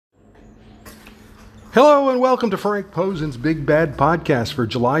Hello and welcome to Frank Posen's Big Bad Podcast for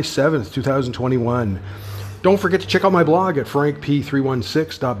July 7th, 2021. Don't forget to check out my blog at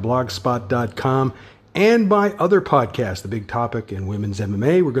frankp316.blogspot.com and my other podcast, The Big Topic in Women's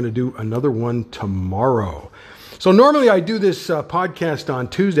MMA. We're going to do another one tomorrow. So normally I do this podcast on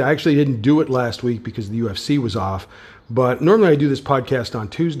Tuesday. I actually didn't do it last week because the UFC was off. But normally I do this podcast on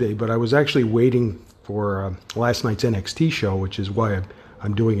Tuesday, but I was actually waiting for last night's NXT show, which is why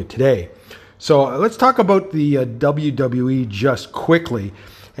I'm doing it today. So let's talk about the WWE just quickly.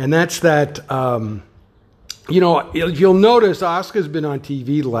 And that's that, if you'll notice, Asuka's been on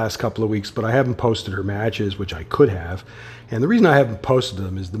TV the last couple of weeks, but I haven't posted her matches, which I could have. And the reason I haven't posted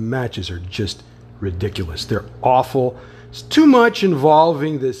them is the matches are just ridiculous. They're awful. It's too much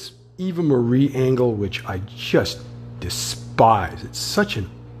involving this Eva Marie angle, which I just despise. It's such an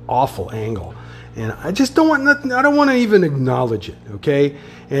awful angle. And I just don't want nothing. I don't want to even acknowledge it, okay?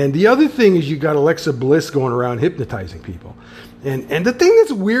 And the other thing is you got Alexa Bliss going around hypnotizing people. And the thing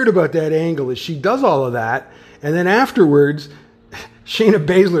that's weird about that angle is she does all of that, and then afterwards, Shayna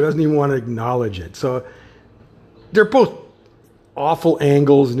Baszler doesn't even want to acknowledge it. So they're both awful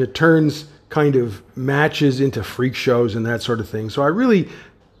angles, and it turns kind of matches into freak shows and that sort of thing. So I really,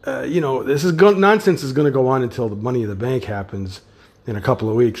 this is nonsense is going to go on until the Money in the Bank happens in a couple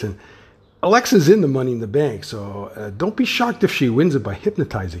of weeks. And Alexa's in the Money in the Bank, so don't be shocked if she wins it by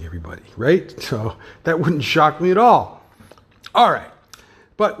hypnotizing everybody, right? So that wouldn't shock me at all. All right.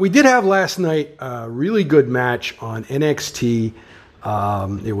 But we did have last night a really good match on NXT.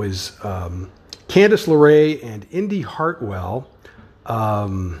 It was Candice LeRae and Indy Hartwell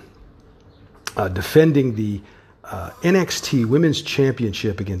defending the NXT Women's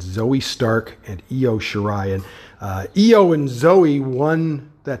Championship against Zoe Stark and Io Shirai. And Io and Zoe won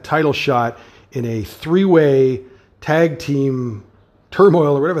that title shot in a three-way tag team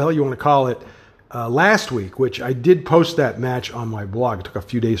turmoil, or whatever the hell you want to call it, last week, which I did post that match on my blog. It took a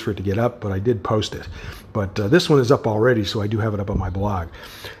few days for it to get up, but I did post it. But this one is up already, so I do have it up on my blog.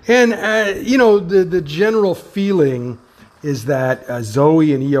 And, the general feeling is that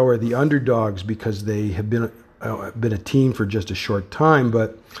Zoe and Io are the underdogs because they have been a team for just a short time,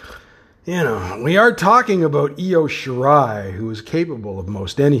 but we are talking about Io Shirai, who is capable of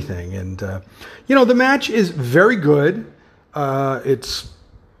most anything. And, the match is very good. It's,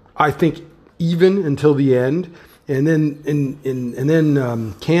 I think, even until the end. And then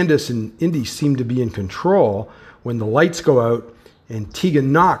Candice and Indy seem to be in control when the lights go out and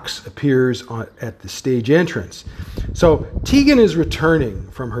Tegan Nox appears at the stage entrance. So Tegan is returning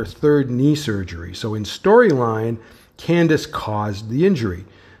from her third knee surgery. So in storyline, Candice caused the injury.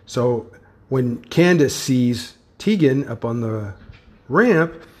 So when Candice sees Tegan up on the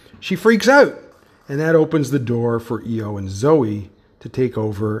ramp, she freaks out. And that opens the door for Io and Zoe to take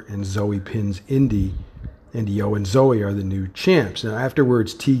over, and Zoe pins Indy, and Io and Zoe are the new champs. Now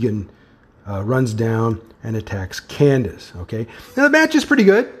afterwards, Tegan runs down and attacks Candice. Okay, now the match is pretty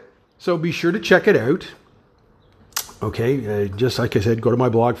good, so be sure to check it out. Okay, just like I said, go to my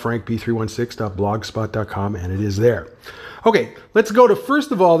blog, frankp316.blogspot.com, and it is there. Okay, let's go to,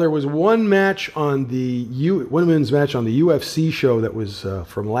 first of all, there was one match on the women's match on the UFC show that was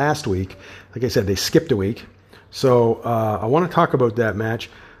from last week. Like I said, they skipped a week. So I want to talk about that match.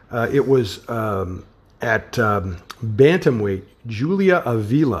 It was at bantamweight. Julia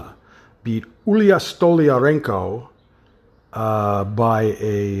Avila beat Ulia Stoliarenko by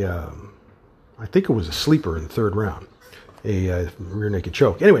I think it was a sleeper in the third round, a rear naked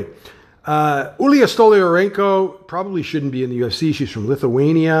choke. Anyway, Ulia Stoliarenko probably shouldn't be in the UFC. She's from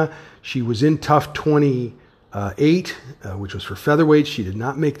Lithuania. She was in TUF 28, which was for featherweight. She did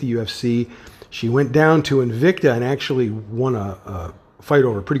not make the UFC. She went down to Invicta and actually won a fight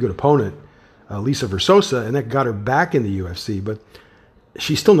over a pretty good opponent, Lisa Versosa, and that got her back in the UFC. But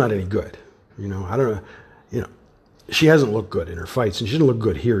she's still not any good. I don't know. She hasn't looked good in her fights, and she doesn't look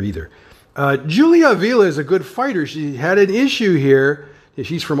good here either. Julia Avila is a good fighter. She had an issue here.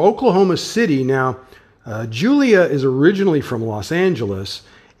 She's from Oklahoma City. Now, Julia is originally from Los Angeles,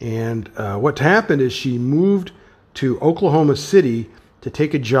 and what happened is she moved to Oklahoma City to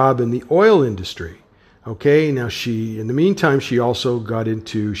take a job in the oil industry. Okay, now in the meantime, she also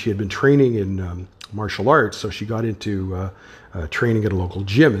she had been training in martial arts, so she got into training at a local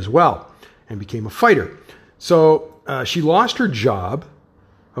gym as well and became a fighter. So she lost her job,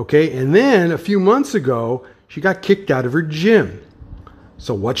 okay, and then a few months ago, she got kicked out of her gym.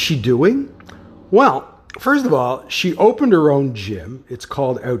 So what's she doing? Well, first of all, she opened her own gym. It's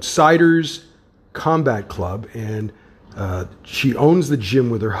called Outsiders Combat Club, and she owns the gym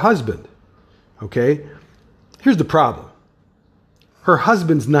with her husband. Okay? Here's the problem. Her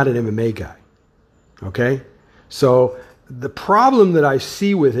husband's not an MMA guy. Okay? So the problem that I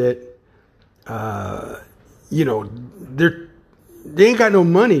see with it, they ain't got no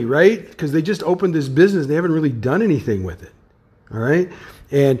money, right? Because they just opened this business. They haven't really done anything with it. All right?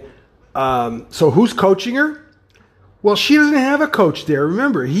 And so who's coaching her? Well, she doesn't have a coach there.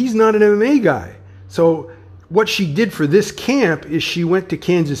 Remember, he's not an MMA guy. So what she did for this camp is she went to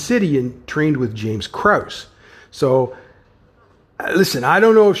Kansas City and trained with James Krause. So listen, I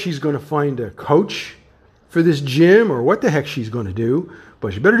don't know if she's going to find a coach for this gym or what the heck she's going to do,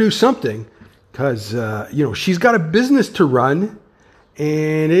 but she better do something because, she's got a business to run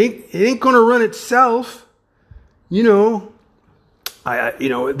and it ain't going to run itself. The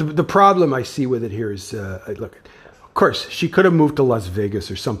problem I see with it here is, look, of course, she could have moved to Las Vegas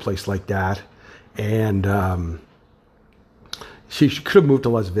or someplace like that. And she could have moved to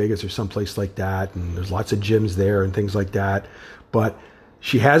Las Vegas or someplace like that. And there's lots of gyms there and things like that. But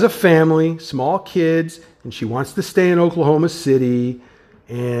she has a family, small kids, and she wants to stay in Oklahoma City.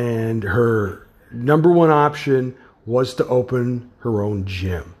 And her number one option was to open her own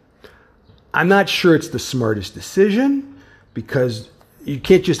gym. I'm not sure it's the smartest decision because you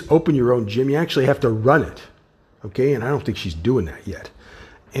can't just open your own gym. You actually have to run it. Okay? And I don't think she's doing that yet.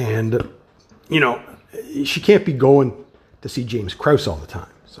 And, she can't be going to see James Krause all the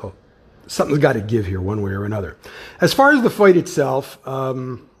time. So something's got to give here one way or another. As far as the fight itself,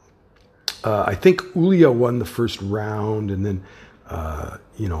 I think Ulia won the first round, and then,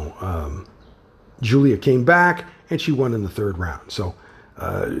 Julia came back and she won in the third round. So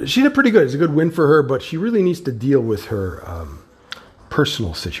she did pretty good. It's a good win for her, but she really needs to deal with her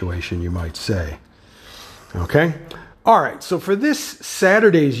personal situation, you might say. Okay? All right, so for this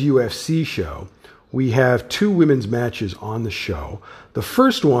Saturday's UFC show, we have two women's matches on the show. The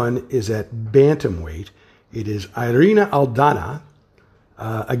first one is at bantamweight. It is Irina Aldana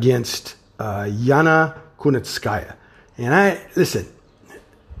against Yana Kunitskaya. And I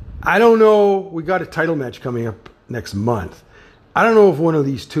don't know. We got a title match coming up next month. I don't know if one of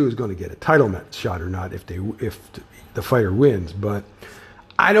these two is going to get a title match shot or not if the fighter wins, but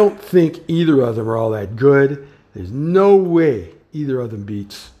I don't think either of them are all that good. There's no way either of them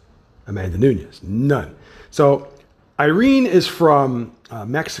beats Amanda Nunes. None. So Irene is from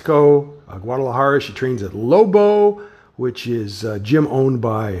Mexico, Guadalajara. She trains at Lobo, which is a gym owned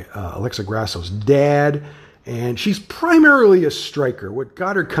by Alexa Grasso's dad. And she's primarily a striker. What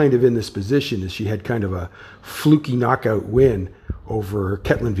got her kind of in this position is she had kind of a fluky knockout win over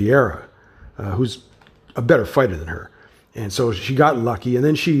Ketlin Vieira, who's a better fighter than her. And so she got lucky. And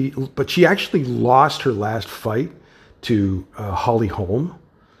then she actually lost her last fight to Holly Holm.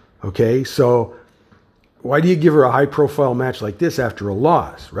 Okay, so why do you give her a high-profile match like this after a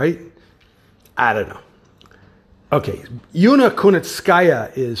loss, right? I don't know. Okay, Yana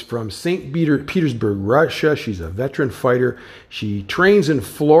Kunitskaya is from St. Petersburg, Russia. She's a veteran fighter. She trains in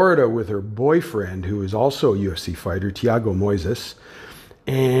Florida with her boyfriend, who is also a UFC fighter, Thiago Moises.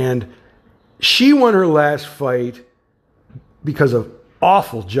 And she won her last fight because of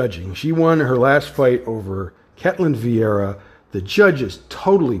awful judging. She won her last fight over Ketlin Vieira. The judges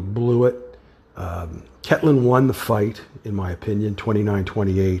totally blew it. Ketlin won the fight, in my opinion,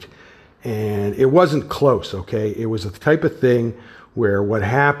 29-28. And it wasn't close, okay? It was the type of thing where what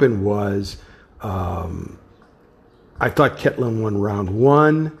happened was I thought Ketlin won round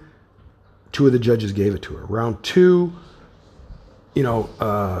one. Two of the judges gave it to her. Round two,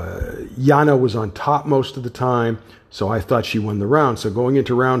 Yana was on top most of the time, so I thought she won the round. So going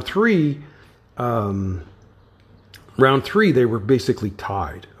into round three, they were basically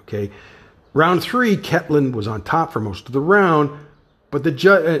tied, okay? Round three, Ketlin was on top for most of the round, but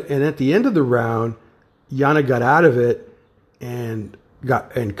and at the end of the round, Yana got out of it and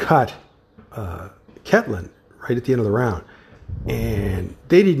cut Ketlin right at the end of the round. And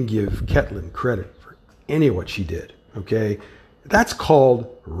they didn't give Ketlin credit for any of what she did, okay? That's called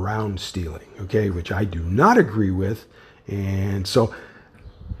round stealing, okay, which I do not agree with. And so,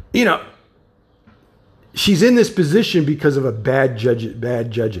 she's in this position because of a bad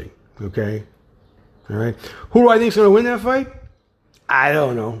judging, okay? All right. Who do I think is going to win that fight? I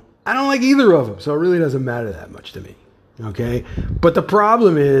don't know. I don't like either of them, so it really doesn't matter that much to me, okay? But the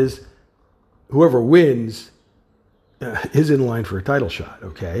problem is whoever wins is in line for a title shot,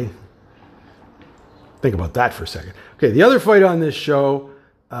 okay? Think about that for a second. Okay, the other fight on this show,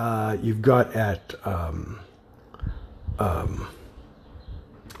 you've got at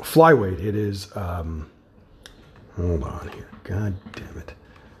flyweight. It is, hold on here. God damn it.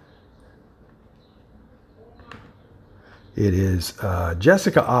 It is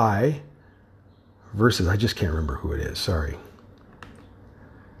Jessica Eye versus, I just can't remember who it is, sorry.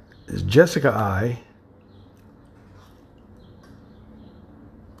 It's Jessica Eye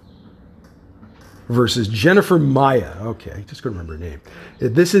versus Jennifer Maia. Okay, I just couldn't remember her name.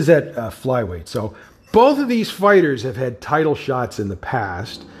 This is at flyweight. So both of these fighters have had title shots in the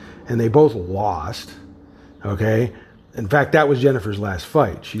past, and they both lost. Okay? In fact, that was Jennifer's last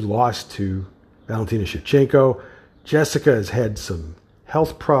fight. She lost to Valentina Shevchenko. Jessica has had some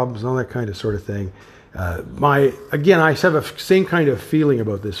health problems and all that kind of sort of thing. I have a same kind of feeling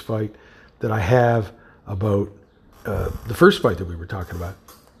about this fight that I have about the first fight that we were talking about.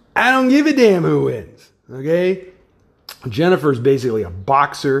 I don't give a damn who wins. Okay? Jennifer's basically a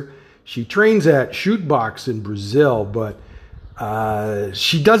boxer. She trains at Shoot Box in Brazil, but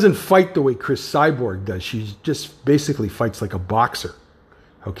she doesn't fight the way Chris Cyborg does. She just basically fights like a boxer.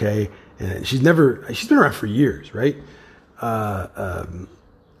 Okay? And she's been around for years, right?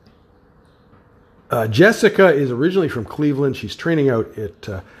 Jessica is originally from Cleveland. She's training out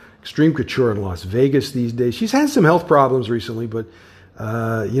at Extreme Couture in Las Vegas these days. She's had some health problems recently, but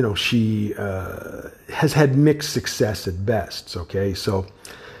she has had mixed success at best. Okay, so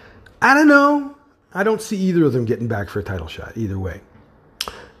I don't know. I don't see either of them getting back for a title shot either way.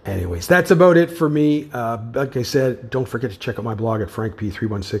 Anyways, that's about it for me. Like I said, don't forget to check out my blog at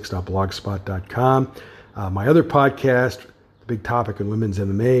frankp316.blogspot.com. My other podcast, The Big Topic in Women's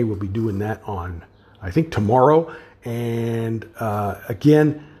MMA, we'll be doing that on, I think, tomorrow. And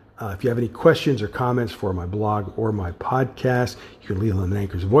again, if you have any questions or comments for my blog or my podcast, you can leave them in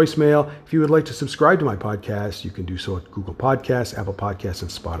Anchor's voicemail. If you would like to subscribe to my podcast, you can do so at Google Podcasts, Apple Podcasts,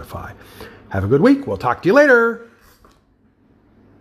 and Spotify. Have a good week. We'll talk to you later.